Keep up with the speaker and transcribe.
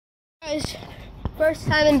Guys, first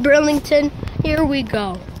time in Berlington. Here we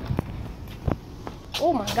go.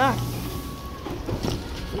 Oh my god.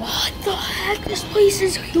 What the heck? This place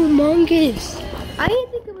is humongous. I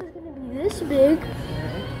didn't think it was gonna be this big.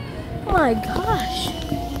 Oh my gosh.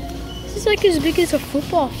 This is like as big as a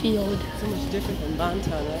football field. So much different than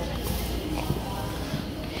Berlington,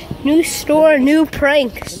 right? New store, new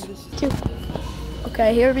pranks.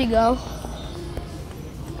 Okay, here we go.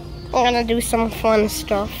 I'm gonna do some fun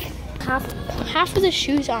stuff. Half of the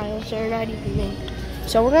shoes aisles are not even in.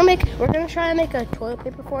 So we're gonna try and make a toilet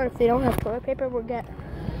paper for it. If they don't have toilet paper, we'll get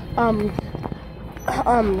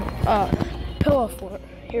pillow for it.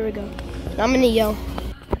 Here we go. Now I'm gonna yell.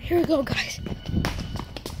 Here we go, guys.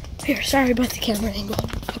 Here, sorry about the camera angle.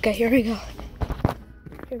 Okay, here we go.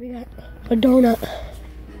 Here we got a donut.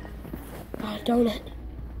 A donut.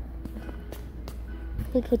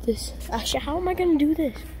 Let me put this. Actually, how am I gonna do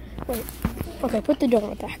this? Wait. Okay, put the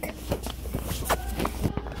donut back.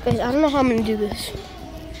 Guys, I don't know how I'm gonna do this.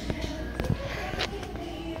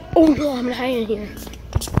 Oh no, I'm hiding here.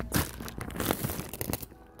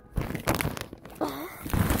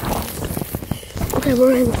 Okay,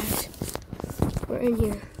 we're in, guys. We're in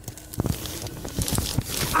here.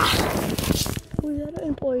 Was that an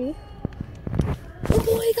employee? Oh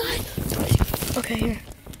boy, guys. Okay, here.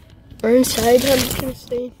 We're inside. I'm just gonna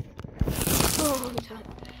stay. Oh, I'm inside.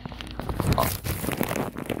 Oh.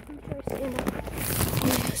 I'm trying to stand up. Oh,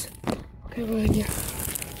 yes. Okay, we're in here.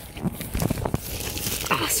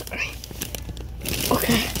 Sorry.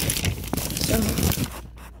 Okay. So,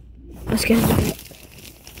 let's get into it.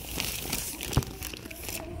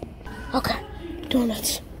 Okay.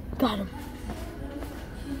 Donuts. Got them.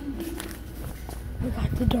 We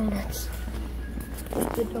got the donuts.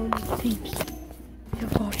 The donut peeps. Oh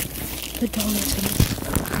gosh. The donuts.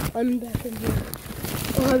 I'm back in here.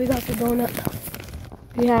 Oh, we got the donut.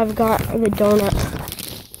 We have got the donut.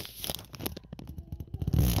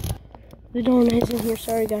 The donut is in here.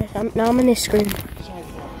 Sorry, guys. Now I'm gonna scream.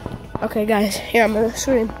 Okay, guys. Here, I'm gonna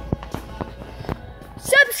scream.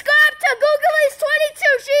 Subscribe to Googleys22.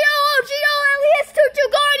 GOOGOLES22.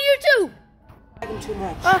 Go on YouTube. Too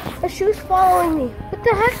much. The shoe's following me. What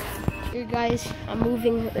the heck? Here, guys. I'm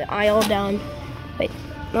moving the aisle down. Wait.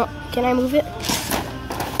 No. Can I move it?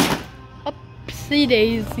 Upsy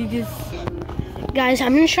daisy. Guys,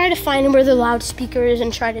 I'm gonna try to find where the loudspeaker is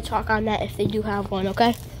and try to talk on that if they do have one.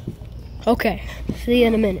 Okay. Okay, see you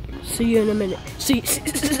in a minute. See you in a minute. See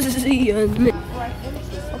you in a minute.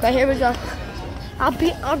 Okay, here we go.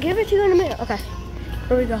 I'll give it to you in a minute. Okay,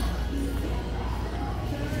 here we go.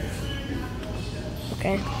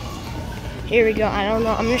 Okay, here we go. I don't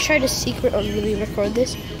know. I'm gonna try to secret or really record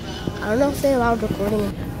this. I don't know if they allowed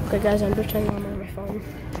recording. Okay, guys, I'm pretending I'm on my phone.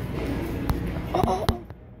 Oh.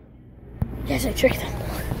 Yes, I tricked them.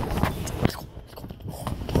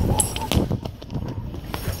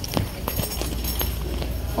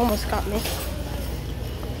 Almost got me.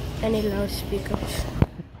 Any loudspeakers?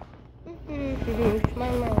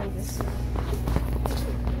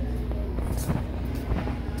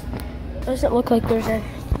 Doesn't look like there's any.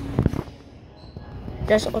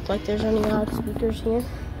 Doesn't look like there's any loudspeakers here.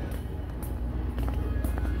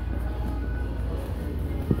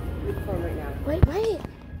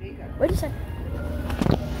 Wait a second.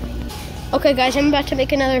 Okay, guys, I'm about to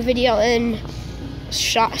make another video in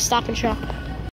Stop and Shop.